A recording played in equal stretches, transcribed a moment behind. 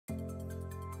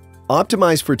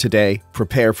Optimize for today,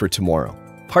 prepare for tomorrow.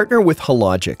 Partner with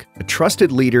Hologic, a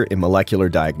trusted leader in molecular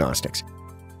diagnostics.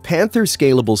 Panther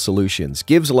Scalable Solutions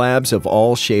gives labs of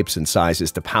all shapes and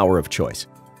sizes the power of choice.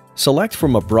 Select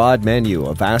from a broad menu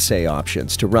of assay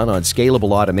options to run on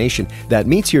scalable automation that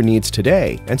meets your needs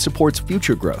today and supports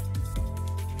future growth.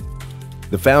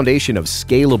 The foundation of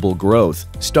scalable growth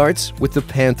starts with the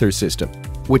Panther System,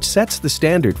 which sets the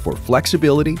standard for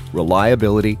flexibility,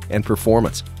 reliability, and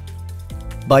performance.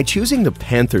 By choosing the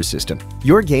Panther System,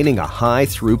 you're gaining a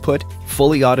high-throughput,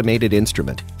 fully automated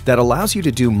instrument that allows you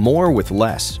to do more with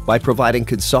less by providing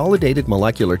consolidated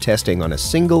molecular testing on a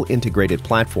single integrated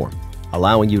platform,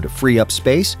 allowing you to free up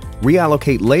space,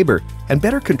 reallocate labor, and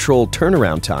better control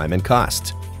turnaround time and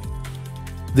costs.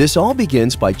 This all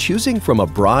begins by choosing from a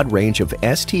broad range of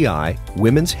STI,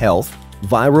 women's health,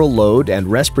 viral load, and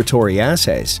respiratory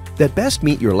assays that best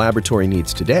meet your laboratory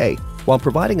needs today while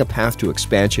providing a path to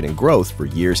expansion and growth for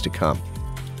years to come.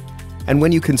 And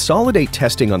when you consolidate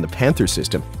testing on the Panther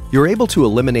System, you're able to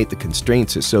eliminate the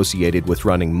constraints associated with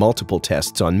running multiple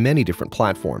tests on many different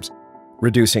platforms,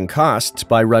 reducing costs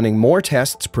by running more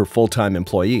tests per full-time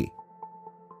employee.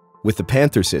 With the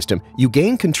Panther System, you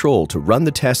gain control to run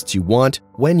the tests you want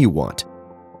when you want.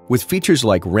 With features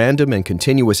like random and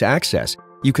continuous access,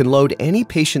 you can load any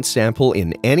patient sample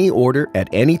in any order at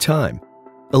any time,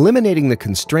 eliminating the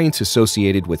constraints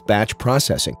associated with batch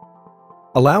processing,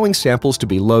 allowing samples to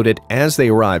be loaded as they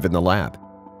arrive in the lab.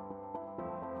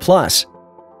 Plus,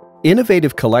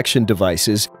 innovative collection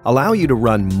devices allow you to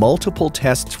run multiple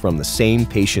tests from the same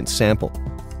patient sample,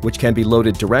 which can be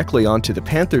loaded directly onto the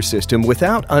Panther System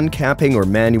without uncapping or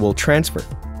manual transfer,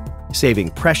 saving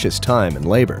precious time and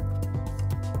labor.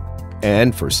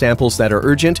 And for samples that are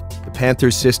urgent, the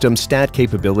Panther System stat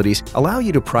capabilities allow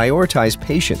you to prioritize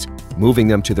patients, moving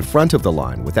them to the front of the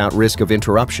line without risk of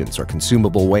interruptions or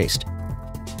consumable waste.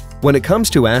 When it comes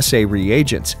to assay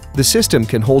reagents, the system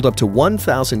can hold up to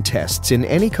 1,000 tests in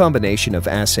any combination of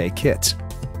assay kits,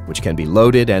 which can be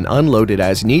loaded and unloaded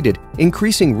as needed,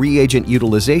 increasing reagent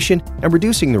utilization and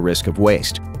reducing the risk of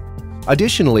waste.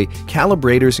 Additionally,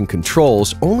 calibrators and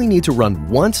controls only need to run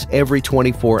once every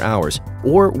 24 hours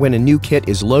or when a new kit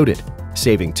is loaded,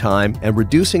 saving time and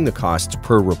reducing the costs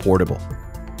per reportable.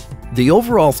 The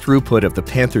overall throughput of the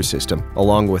Panther System,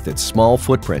 along with its small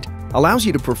footprint, allows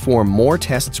you to perform more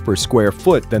tests per square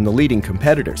foot than the leading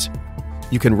competitors.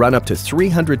 You can run up to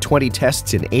 320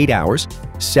 tests in 8 hours,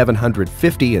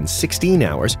 750 in 16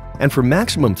 hours, and for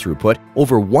maximum throughput,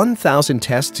 over 1,000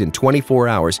 tests in 24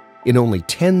 hours in only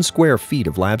 10 square feet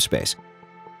of lab space.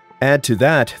 Add to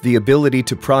that the ability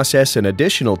to process an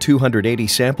additional 280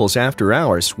 samples after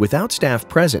hours without staff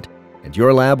present, and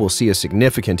your lab will see a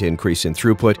significant increase in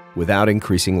throughput without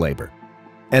increasing labor.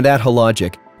 And at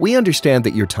Hologic, we understand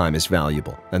that your time is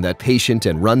valuable and that patient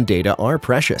and run data are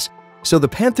precious. So the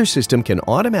Panther System can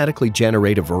automatically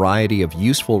generate a variety of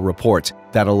useful reports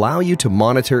that allow you to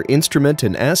monitor instrument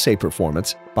and assay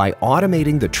performance by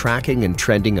automating the tracking and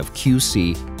trending of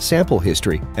QC, sample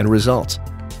history, and results,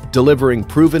 delivering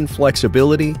proven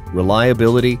flexibility,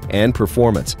 reliability, and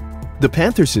performance. The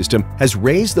Panther System has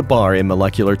raised the bar in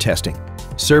molecular testing,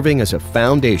 serving as a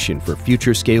foundation for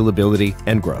future scalability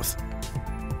and growth.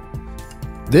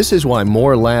 This is why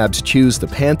more labs choose the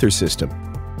Panther System,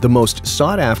 the most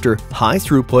sought-after,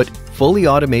 high-throughput, fully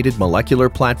automated molecular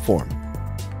platform.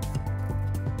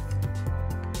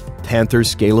 Panther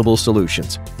Scalable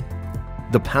Solutions.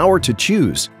 The power to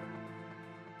choose,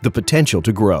 the potential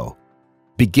to grow,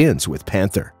 begins with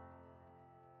Panther.